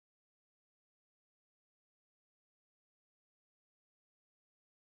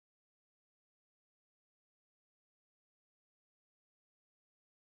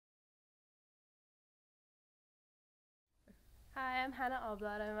Hi, I'm Hannah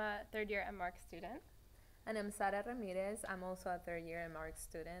Alblad. I'm a third-year MArch student. And I'm Sara Ramirez. I'm also a third-year MArch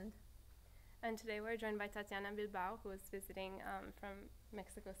student. And today we're joined by Tatiana Bilbao, who is visiting from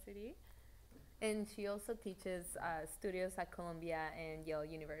Mexico City. And she also teaches studios at Columbia and Yale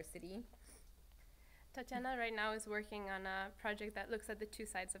University. Tatiana right now is working on a project that looks at the two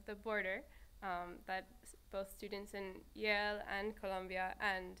sides of the border, that both students in Yale and Columbia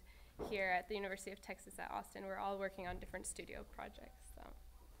and here at the University of Texas at Austin, we're all working on different studio projects. So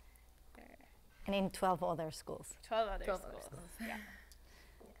and in 12 other schools. 12 other schools. Yeah.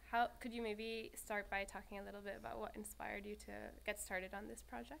 How could you maybe start by talking a little bit about what inspired you to get started on this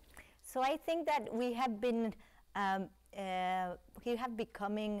project? So I think that we have been,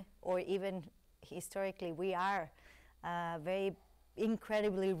 becoming, or even historically, we are a very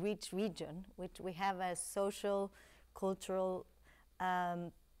incredibly rich region, which we have a social, cultural,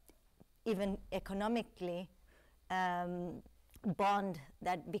 even economically bond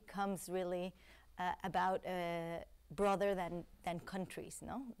that becomes really about broader than countries,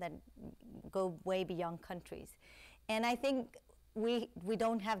 no? That go way beyond countries. And I think we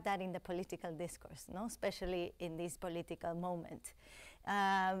don't have that in the political discourse, no? Especially in this political moment.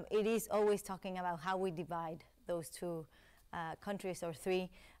 It is always talking about how we divide those two countries or three,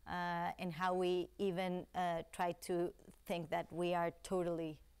 and how we even try to think that we are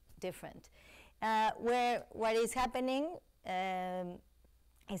totally different. Where what is happening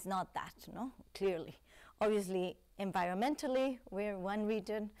is not that, no? Clearly. Obviously, environmentally, we're one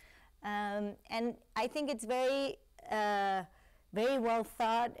region, and I think it's very well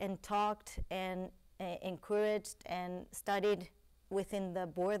thought and talked and encouraged and studied within the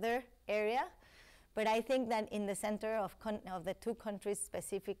border area. But I think that in the center of the two countries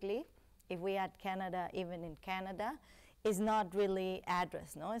specifically, if we add Canada, even in Canada, is not really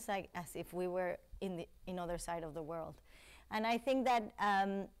addressed. No, it's like as if we were in other side of the world, and I think that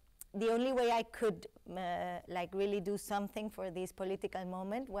the only way I could like really do something for this political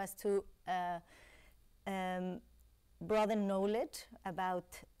moment was to broaden knowledge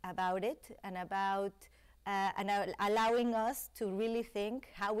about it and about allowing us to really think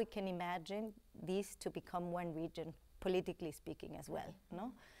how we can imagine this to become one region, politically speaking as well.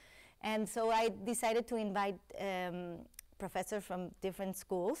 No. And so I decided to invite professors from different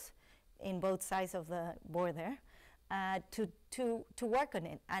schools in both sides of the border to work on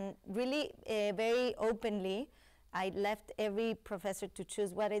it. And really, very openly, I left every professor to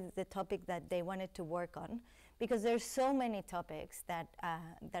choose what is the topic that they wanted to work on, because there's so many topics that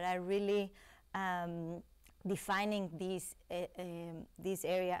are really defining this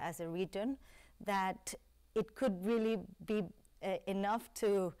area as a region, that it could really be enough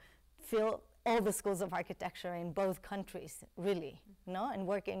to fill all the schools of architecture in both countries, really, no? And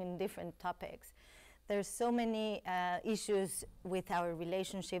working in different topics. There's so many issues with our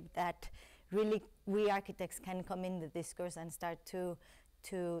relationship that really we architects can come in the discourse and start to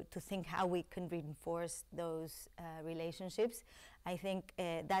think how we can reinforce those relationships. I think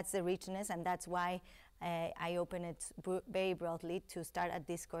that's the richness, and that's why I open it very broadly to start a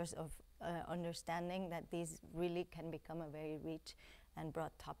discourse of understanding that this really can become a very rich and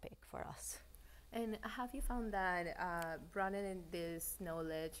broad topic for us. And have you found that broadening this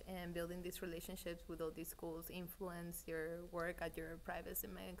knowledge and building these relationships with all these schools influence your work at your privates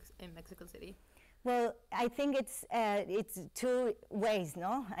in Mexico City? Well, I think it's two ways,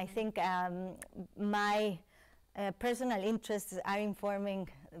 no? I think my personal interests are informing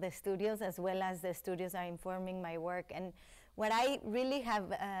the studios as well as the studios are informing my work. And what I really have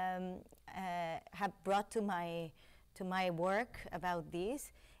brought to my work about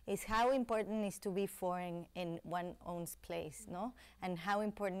this is how important it is to be foreign in one's own place, no? And how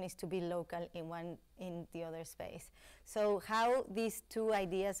important it is to be local in the other space. So how these two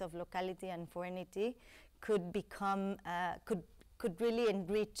ideas of locality and foreignity could become, could really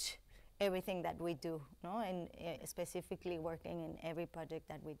enrich everything that we do, no? And specifically working in every project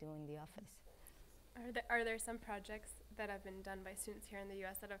that we do in the office. Are there some projects that have been done by students here in the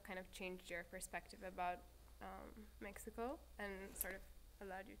US that have kind of changed your perspective about Mexico and sort of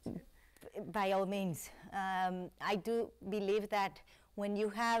allowed you to? By all means. I do believe that when you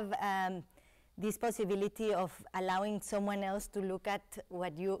have this possibility of allowing someone else to look at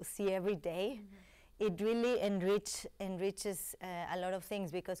what you see every day, it really enriches a lot of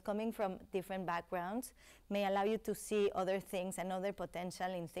things, because coming from different backgrounds may allow you to see other things and other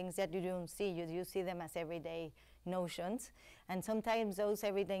potential in things that you don't see. You see them as everyday notions, and sometimes those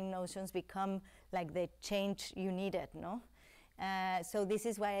everyday notions become like the change you needed, no? So this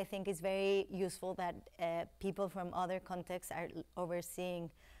is why I think it's very useful that people from other contexts are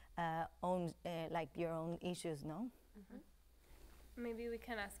overseeing like your own issues, no? maybe we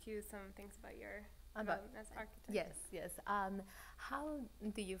can ask you some things about your as architect. Yes. How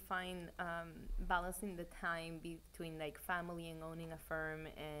do you find balancing the time between like family and owning a firm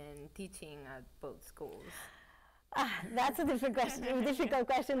and teaching at both schools? That's a difficult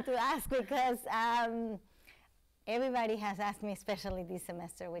question to ask, because everybody has asked me, especially this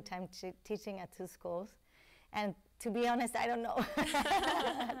semester, which I'm teaching at 2 schools. And to be honest, I don't know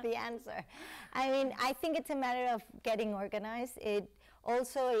the answer. I mean, I think it's a matter of getting organized.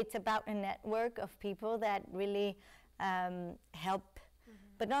 It's about a network of people that really help,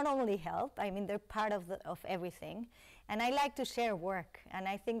 but not only help. I mean, they're part of everything. And I like to share work, and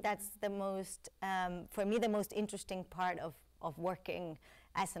I think that's the most, for me, the most interesting part of working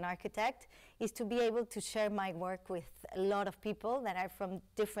as an architect, is to be able to share my work with a lot of people that are from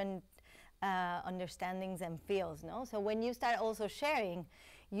different understandings and fields, no? So when you start also sharing,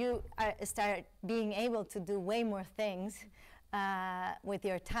 you start being able to do way more things with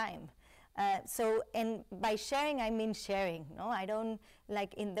your time. And by sharing, I mean sharing, no? I don't,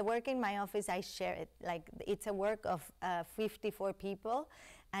 like in the work in my office, I share it. Like it's a work of 54 people,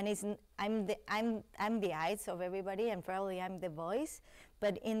 and I'm the eyes of everybody, and probably I'm the voice.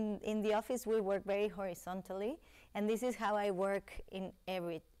 But in the office, we work very horizontally, and this is how I work in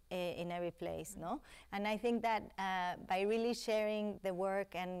every place, no? And I think that by really sharing the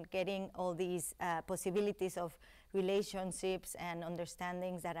work and getting all these possibilities of relationships and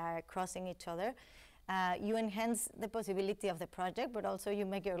understandings that are crossing each other, you enhance the possibility of the project, but also you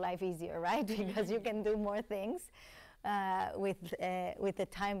make your life easier, right? Because you can do more things with the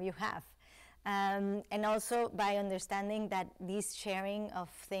time you have. And also by understanding that this sharing of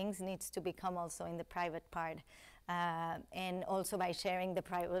things needs to become also in the private part. And also by sharing the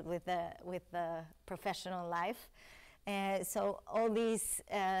private with the professional life. So all these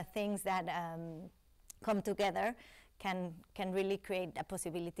things that come together can really create a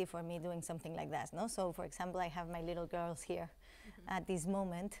possibility for me doing something like that, no? So for example, I have my little girls here at this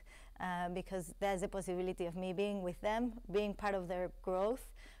moment because there's a possibility of me being with them, being part of their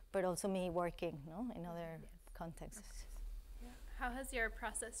growth, but also me working, no, in other contexts. How has your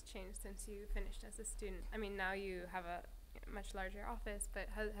process changed since you finished as a student? I mean, now you have a much larger office, but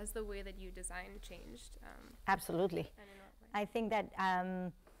has the way that you design changed? Absolutely. And in what way? I think that,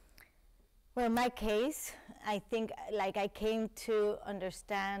 well, in my case, I think like I came to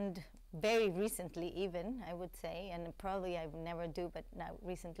understand very recently even, I would say, and probably I would never do, but now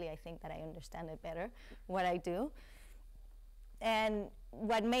recently I think that I understand it better, what I do. And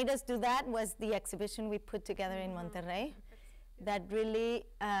what made us do that was the exhibition we put together in Monterrey. That really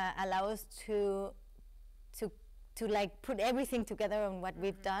allow us to like put everything together on what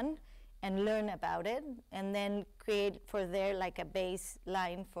we've done and learn about it, and then create for there like a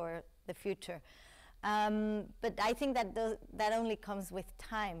baseline for the future. But I think that that only comes with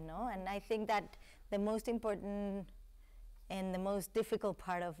time, no? And I think that the most important and the most difficult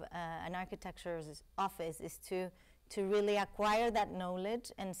part of an architecture's office is to really acquire that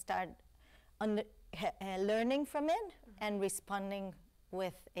knowledge and start learning from it and responding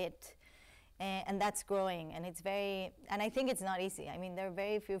with it, and that's growing, and it's very, and I think it's not easy. I mean, there are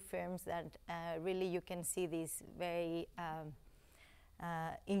very few firms that really you can see these very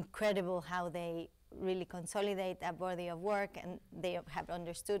incredible how they really consolidate a body of work, and they have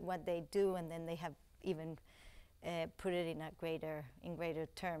understood what they do, and then they have even put it in greater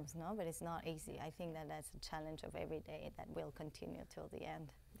terms, no? But it's not easy. I think that that's a challenge of every day that will continue till the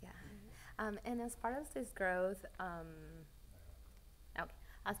end. Yeah. And as part of this growth,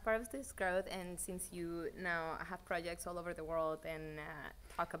 and since you now have projects all over the world and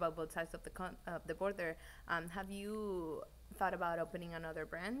talk about both sides of the border, have you thought about opening another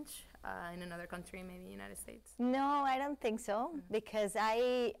branch in another country, maybe United States? No, I don't think so, because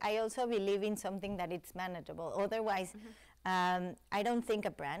I also believe in something that it's manageable. Otherwise, I don't think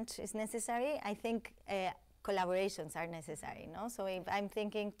a branch is necessary. I think collaborations are necessary, no? So if I'm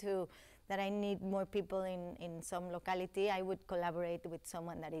thinking that I need more people in some locality, I would collaborate with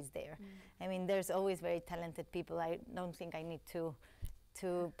someone that is there. I mean, there's always very talented people. I don't think I need to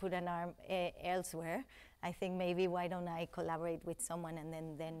put an arm elsewhere. I think maybe why don't I collaborate with someone,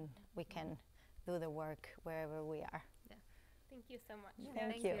 and then we can do the work wherever we are. Yeah. Thank you so much.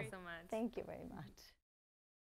 Thank you so much. Thank you very much.